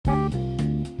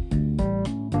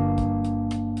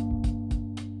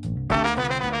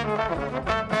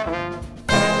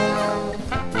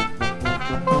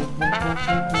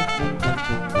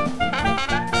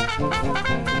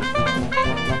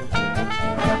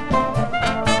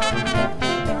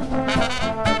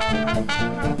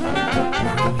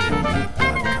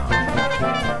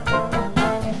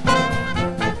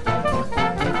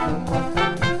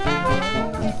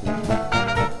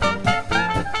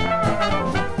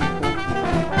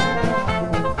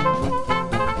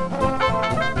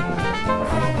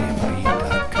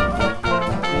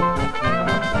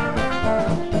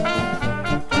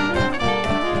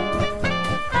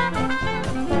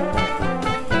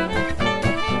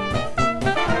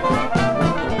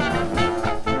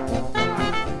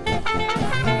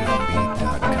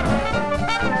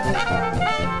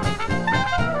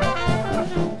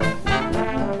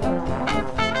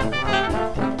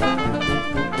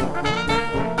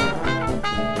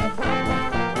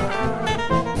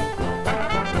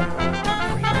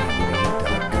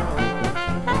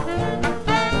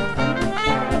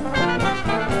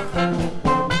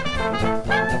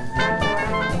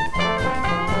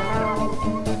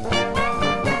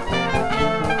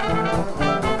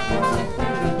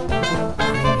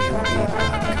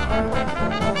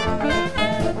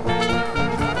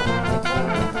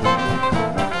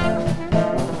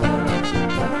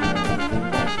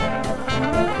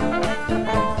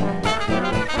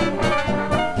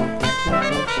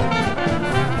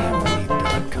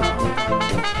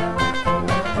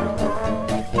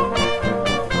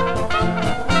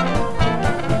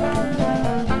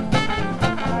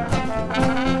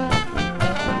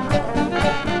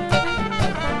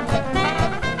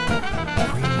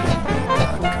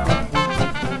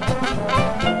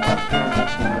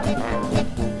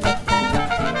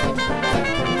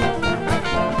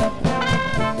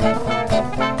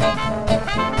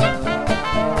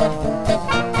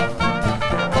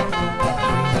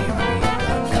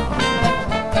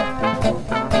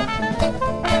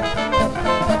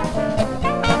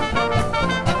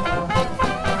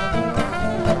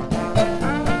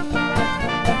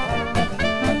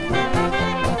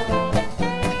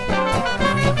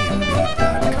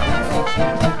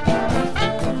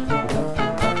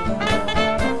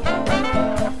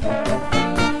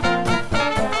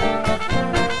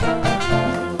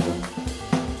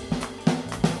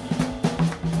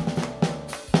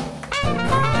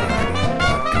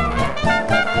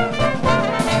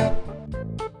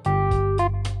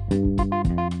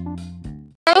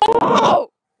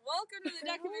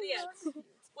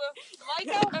with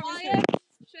Micah, Maya,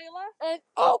 Shayla, and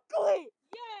Oakley.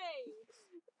 Yay!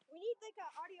 We need like an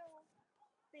audio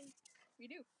thing. We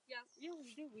do. Yes. Yeah,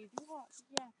 we do. We do.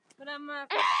 Yeah. But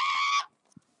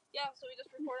yeah. So we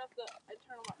just record off the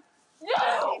internal mic.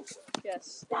 No.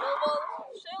 Yes. Well,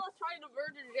 Shayla's trying to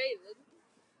murder Jaden.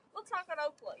 Let's talk on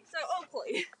Oakley. So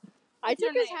Oakley. I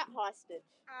took his name? hat hostage.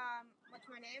 What's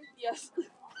my name? Yes.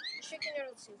 Chicken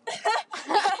noodle soup.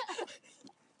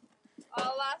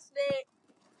 Last name,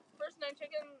 first name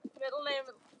Chicken, middle name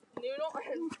Noodle,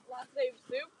 and last name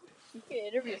Soup. You can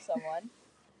interview someone.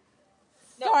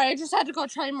 No. Sorry, I just had to go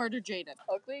try and murder Jaden.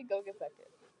 Oakley, go get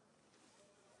Beckett.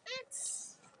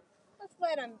 Let's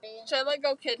let him be. Should I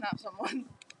go kidnap someone?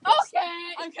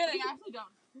 Okay. I'm kidding. I actually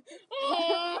don't.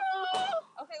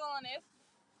 Okay, Lalanis.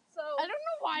 So I don't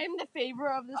know why I'm the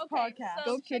favorite of this podcast.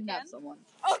 So Go kidnap chicken. someone.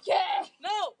 Okay.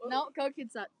 No. No, go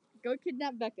kidnap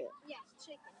Beckett. Yes,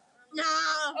 chicken. No.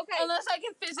 Okay. Unless I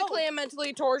can physically and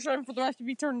mentally torture him for the rest of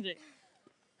eternity.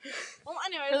 Well, For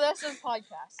anyway. the rest of the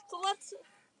podcast. So let's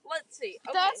see.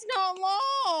 Okay. That's not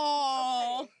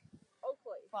long. Okay.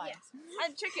 Oakley. Fine. Yes.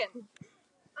 And chicken.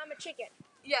 I'm a chicken.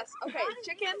 Yes. Okay.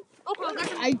 Chicken.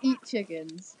 I eat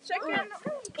chickens. Chicken.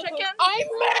 I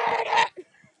murder.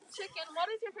 Chicken. What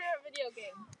is your favorite video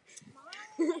game?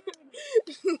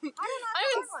 I'm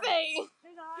insane.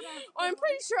 Oh, I'm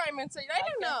pretty sure I'm insane. I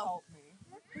don't know.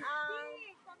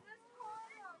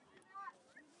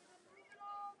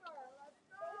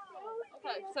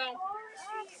 Okay. So.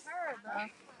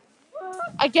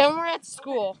 Again, we're at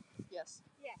school. Yes.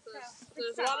 Yeah.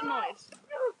 There's a lot of noise.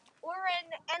 We're in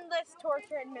endless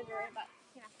torture and misery, but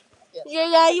Yes.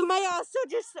 Yeah. You might also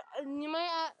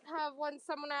have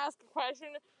someone ask a question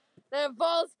that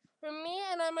involves from me,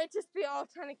 and I might just be all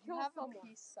trying to kill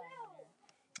someone.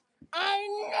 I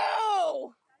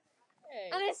know. Hey.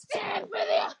 And I stand for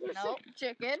the. No,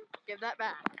 chicken, give that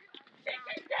back. Chicken,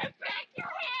 give back your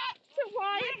hat. So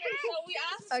we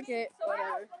asked. Okay,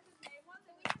 whatever.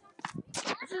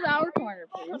 This is our corner,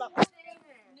 please. Noodle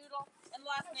and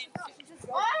last name. okay, good.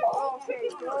 Oh,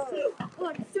 it's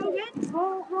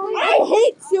so good. I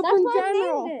hate soup in That's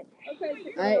general. It.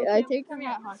 Okay. I take your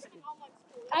hat hostage.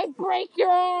 I break your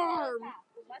arm.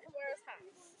 Let him wear his hat.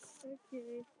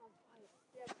 Okay.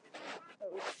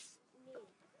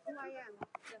 Who I am.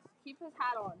 Just keep his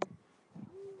hat on.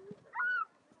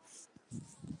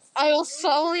 I will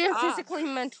slowly and physically,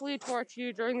 mentally torture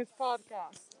you during this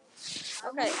podcast.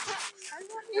 Okay.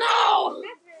 No!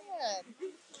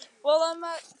 Well,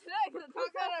 today, to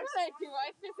talk about our safety,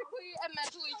 I physically and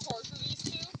mentally torture these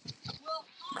two. Well,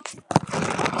 I'm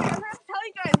going to tell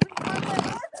you guys, we have our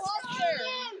sponsor.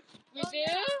 We do?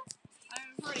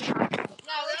 I'm pretty happy.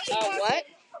 No, What?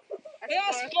 we have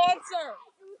a sponsor.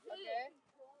 Okay.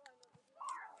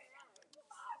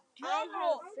 Drum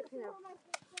roll.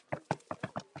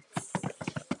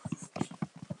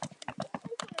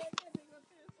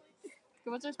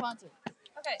 What's our sponsor?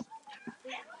 Okay.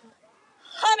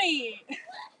 Honey.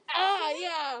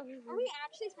 Yeah. Are we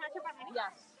actually sponsored by Honey?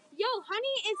 Yes. Yo,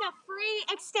 Honey is a free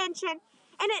extension,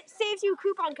 and it saves you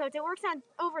coupon codes. It works on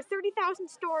over 30,000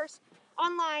 stores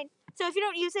online. So if you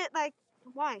don't use it,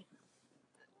 why?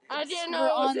 I didn't know For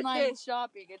it was online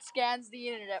shopping. It scans the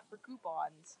internet for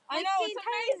coupons. I know, it's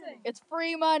amazing. It's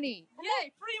free money.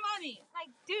 Yay, free money.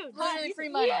 Dude. Literally free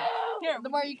money. Here, The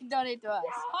more you can donate to us.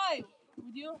 Hi,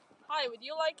 would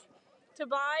you like to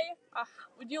buy,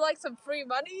 would you like some free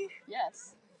money?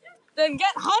 Yes. Then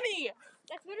get Honey!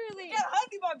 That's literally. Get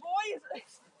Honey, my boys!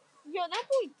 Yo, that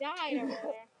boy died over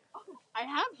there. I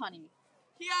have honey.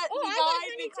 He I got died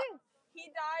Honey because too. he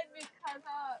died because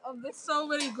of this so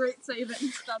many great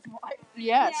savings. That's why.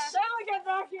 Yes. Yeah. Shayla, get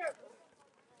back here!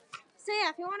 So yeah,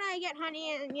 if you want to get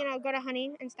Honey and go to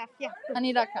Honey and stuff, yeah.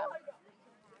 Honey.com.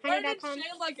 Where did Honey.com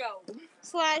Shayla go?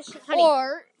 /honey.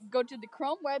 Or go to the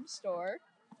Chrome web store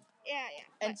Yeah.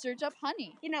 and search up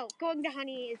honey. Going to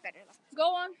Honey is better though.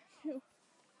 Go on to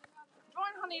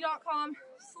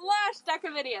joinhoney.com/deck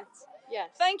of idiots. Yes.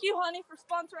 Thank you, Honey, for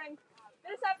sponsoring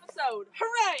this episode.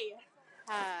 Hooray!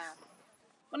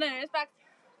 Well, anyways, back.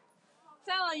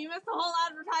 Stella, you missed the whole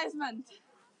advertisement.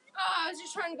 I was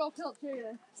just trying to go kill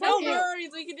Jaden. No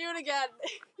worries, we can do it again.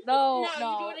 No. You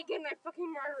do it again, I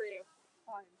fucking murder you.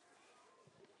 Fine.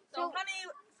 So, Honey,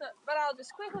 but I'll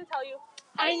just quickly tell you.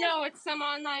 I know, it's some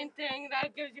online thing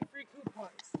that gives you free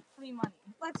coupons. Free money.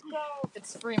 Let's go.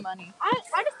 It's free money. I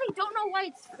honestly don't know why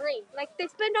it's free. They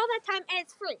spend all that time and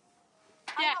it's free.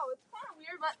 I know, it's kind of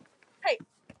weird, but hey.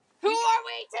 Who are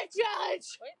we to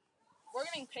judge? Wait, we're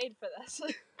getting paid for this. I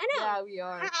know. Yeah, we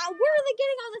are. Where are they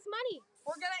getting all this money?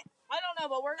 I don't know,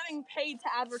 but we're getting paid to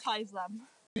advertise them.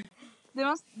 There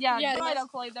must, yeah, Yeah, go ahead, that's-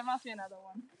 Oakley. There must be another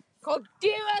one. Called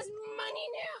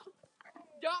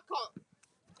GiveUsMoneyNow.com.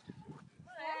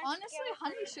 Honestly,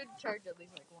 Honey should charge at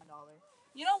least like $1.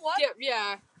 You know what?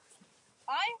 Yeah,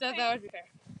 I that think would be fair.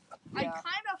 I Yeah.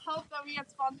 kind of hope that we get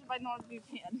sponsored by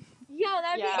NordVPN. Yo,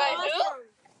 that'd Yeah. be By awesome.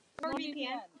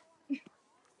 NordVPN.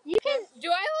 You can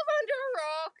Do I live under a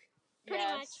rock? pretty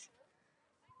Yes. much.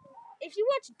 If you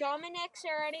watch Dominic's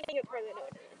or anything, you'll probably know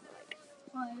what it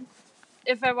is.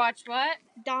 If I watch what?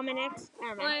 Dominic's. I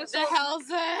don't know. What the hell's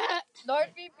that?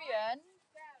 NordVPN.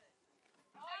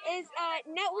 Is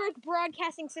network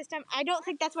broadcasting system. I don't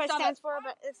think that's what it Stop stands for,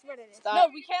 but it's what it is. Stop. No,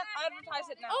 we can't advertise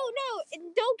it now. Oh no!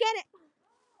 Don't get it.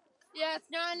 Yeah, it's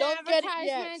not an Don't get it yet.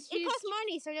 advertisement. It costs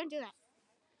money, so don't do that.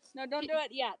 No, don't do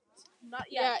it yet.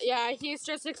 Not Yeah, yet. yeah, he's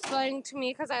just explaining to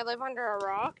me because I live under a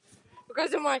rock.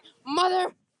 Because of my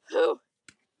mother, who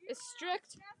is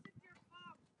strict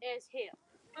as hell.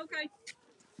 Okay.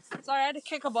 Sorry, I had to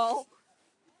kick a ball.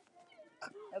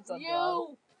 That's a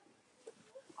You!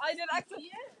 I did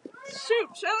actually. Shoot,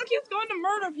 Shayla keeps going to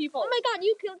murder people. Oh my god,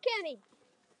 you killed Kenny.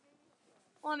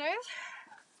 On Earth?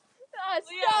 Stop!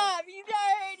 He's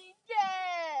already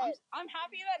dead! I'm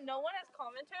happy that no one has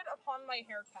commented upon my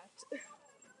haircut.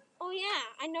 Oh yeah,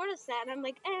 I noticed that, and I'm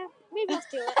like, maybe I'll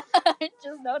steal it. I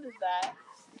just noticed that.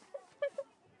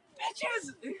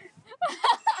 Bitches!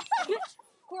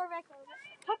 Corvette.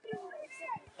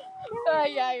 Oh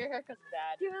yeah, your haircut's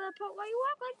bad. Give it a put. Why you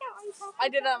walk like that? Why you talk I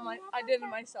like did that? it I did it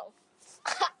myself.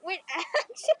 Wait,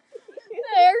 The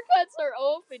haircuts are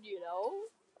open, you know.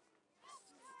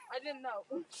 I didn't know.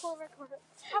 Corvette.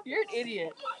 You're an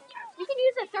idiot. You can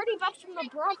use the $30 from the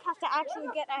broadcast to actually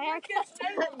get a haircut.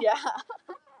 Yeah.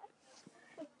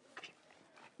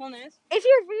 On Earth? If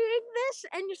you're reading this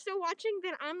and you're still watching,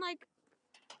 then I'm like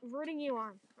rooting you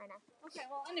on right now. Okay,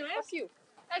 well, anyway. Fuck you.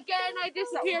 Again, I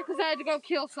disappeared because I had to go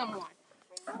kill someone.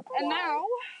 And now.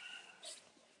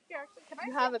 Here, actually, can I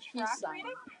You see have a track peace sign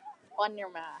reading? on your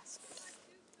mask.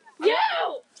 You!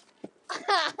 Can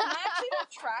I actually do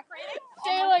track reading?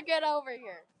 Shayla, get over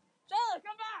here. Shayla,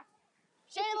 come back!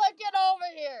 Shayla, get over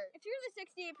here. If you're the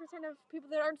 68% of people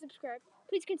that aren't subscribed,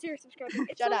 please consider subscribing.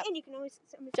 It's Shut so- up. And you can always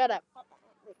Shut up.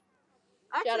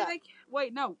 Actually, up.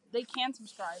 wait, no, they can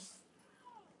subscribe.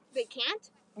 They can't.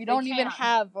 We don't even can.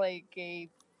 have like a.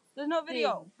 There's no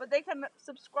video, but they can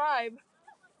subscribe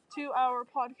to our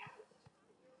podcast.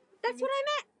 That's what I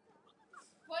meant.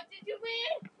 What did you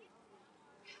mean?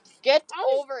 Get I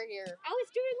was- over here. I was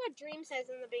doing what Dream says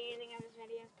in the beginning of his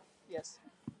video. Yes.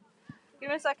 Give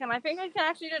me a second. I think I can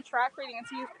actually do a track reading and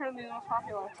see who's currently the most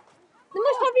popular. The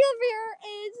most popular viewer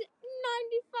is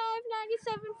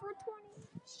 95, 97 for 20.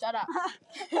 Shut up.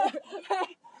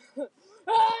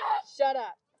 Shut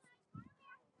up.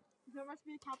 There must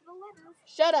be a capital letter.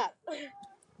 Shut up.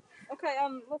 Okay,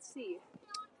 let's see.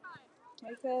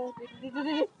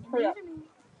 Hurry up.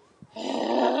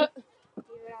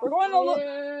 We're going to look.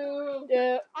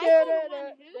 Okay,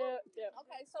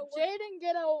 so Jaden,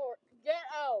 get over. Get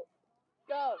out.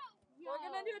 Go. we're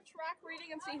gonna do a track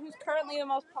reading and see who's currently the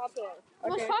most popular. The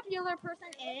most Okay. popular person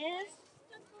is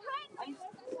I'm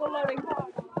still loading.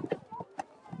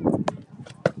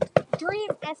 Dream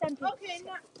SMP. Okay,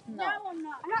 No. I'm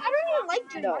not. I don't even like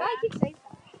Dream. No. Why do I keep saying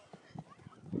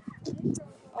that?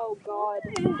 Oh God,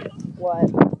 What?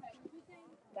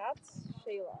 that's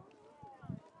Shayla.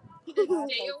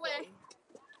 Stay away.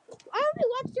 I only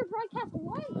watched your broadcast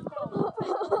once.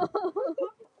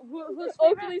 Who's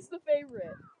Oakley's the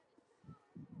favorite.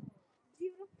 Do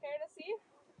you care to see?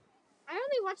 I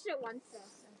only watched it once though.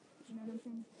 So. You know what I'm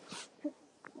saying?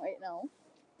 Wait, no.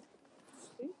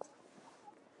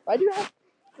 Why do you have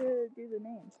to do the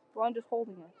names? Well, I'm just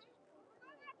holding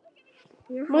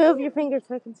it. Move your fingers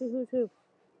so I can see who's who.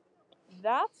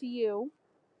 That's you.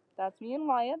 That's me and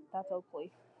Wyatt. That's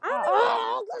Oakley.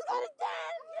 Oh,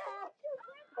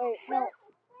 Wait, no.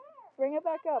 Bring it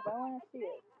back up. I want to see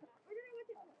it.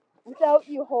 Without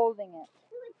you holding it.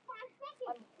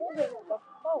 I'm holding the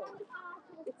phone.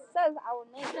 It says our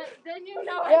name. Then you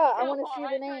know Yeah, I want to see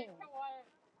the name.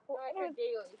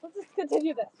 Let's just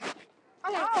continue this.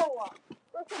 Ow!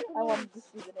 I wanted to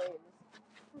see the names.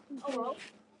 Oh well.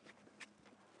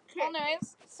 Anyways,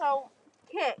 so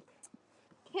kick.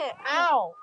 Ow!